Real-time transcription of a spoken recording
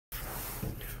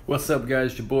What's up,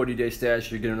 guys? Your boy DJ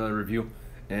Stash. You're getting another review.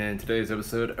 And today's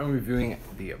episode, I'm reviewing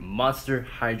the Monster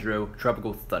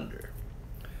HydroTropical Thunder.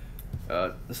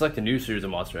 It's like the new series of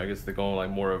Monster. I guess they're going like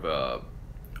more of a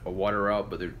water route,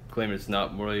 but they're claiming it's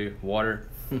not really water.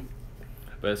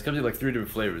 But it's comes in like 3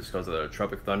 different flavors because of the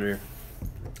Tropic Thunder,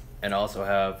 and I also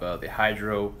have the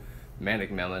Hydro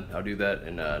Manic Melon. I'll do that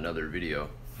in another video.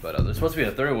 But there's supposed to be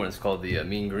a third one. It's called the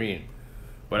Mean Green.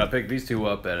 But I picked these two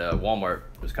up at Walmart.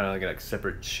 It was kind of like a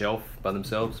separate shelf by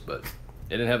themselves, but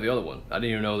they didn't have the other one. I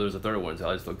didn't even know there was a third one, so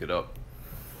I just looked it up.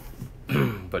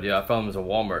 But yeah, I found them as a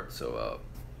Walmart. So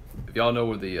if y'all know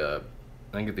where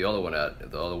I can get the other one at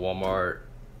the other Walmart,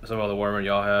 some other Walmart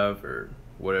y'all have, or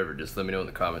whatever, just let me know in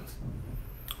the comments.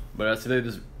 But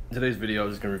today's video, I'm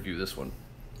just gonna review this one.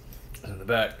 In the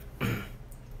back,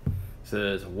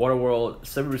 says Water World,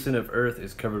 7% of Earth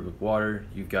is covered with water.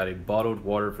 You've got a bottled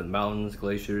water from the mountains,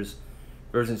 glaciers,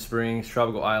 frozen springs,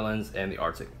 tropical islands, and the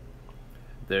Arctic.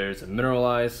 There's a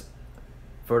mineralized,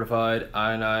 fortified,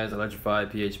 ionized,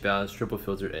 electrified, pH balanced, triple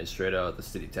filtered, and straight out the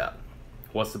city tap.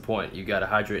 What's the point? You gotta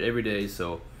hydrate every day,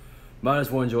 so might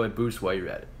as well enjoy a boost while you're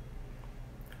at it.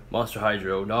 Monster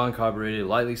Hydro, non-carbonated,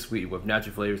 lightly sweetened with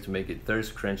natural flavors to make it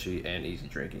thirst quenchy and easy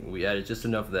drinking. We added just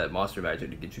enough of that monster magic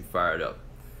to get you fired up.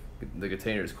 The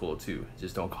container is cool too.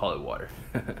 Just don't call it water.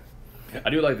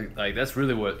 I do like that's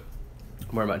really what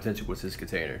more of my attention was, this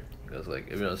container. I was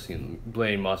like, I've seen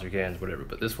plain monster cans, whatever,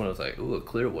 but this one was like, ooh, a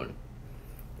clear one.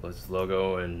 With its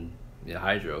logo and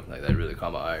Hydro, like that really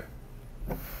caught my eye.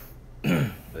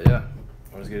 But yeah,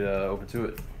 let's get open to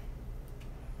it.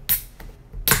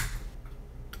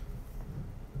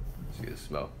 Let's get a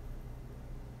smell.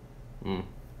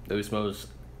 That smells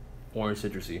orange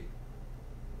citrusy.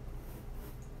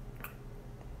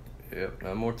 Yep,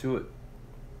 not more to it.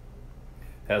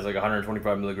 Has like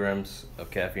 125 milligrams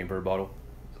of caffeine per bottle.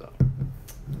 So,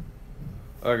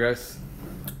 alright guys,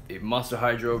 a Monster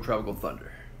Hydro Tropical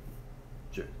Thunder.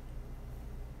 Cheers.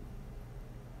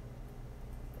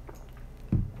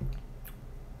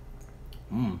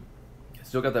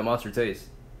 Still got that monster taste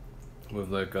with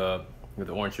like with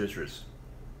the orange citrus.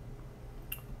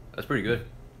 That's pretty good.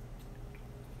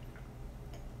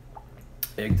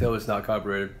 You can tell it's not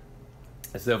carbureted.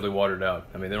 It's definitely watered down.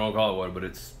 I mean, they don't call it water, but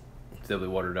it's definitely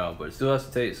watered down. But it still has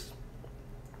the taste.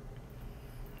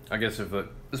 I guess if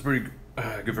it's pretty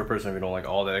good for a person if you don't like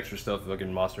all that extra stuff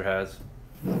fucking Monster has.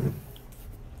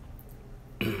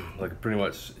 Like pretty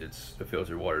much, it's a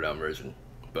filtered, watered down version.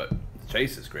 But the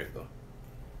taste is great though.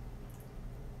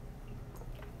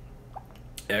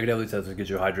 Yeah, I can definitely tell to get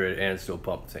you hydrated and still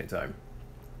pump at the same time.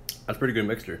 That's a pretty good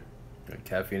mixture. Like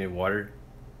caffeine and water.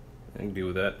 I can deal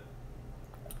with that.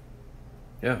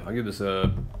 Yeah, I'll give this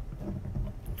a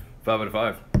 5 out of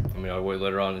 5. I mean, I'll wait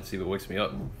later on and see what wakes me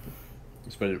up.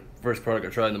 It's been the first product I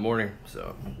tried in the morning,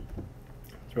 so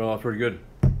it's been all pretty good.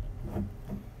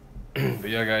 But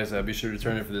yeah, guys, be sure to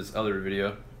turn in for this other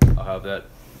video. I'll have that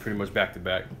pretty much back to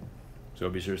back, so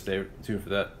be sure to stay tuned for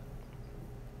that.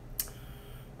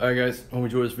 Alright guys, hope you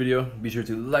enjoyed this video. Be sure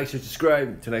to like, share,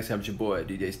 subscribe. Till next time, it's your boy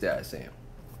DJ Stash Sam.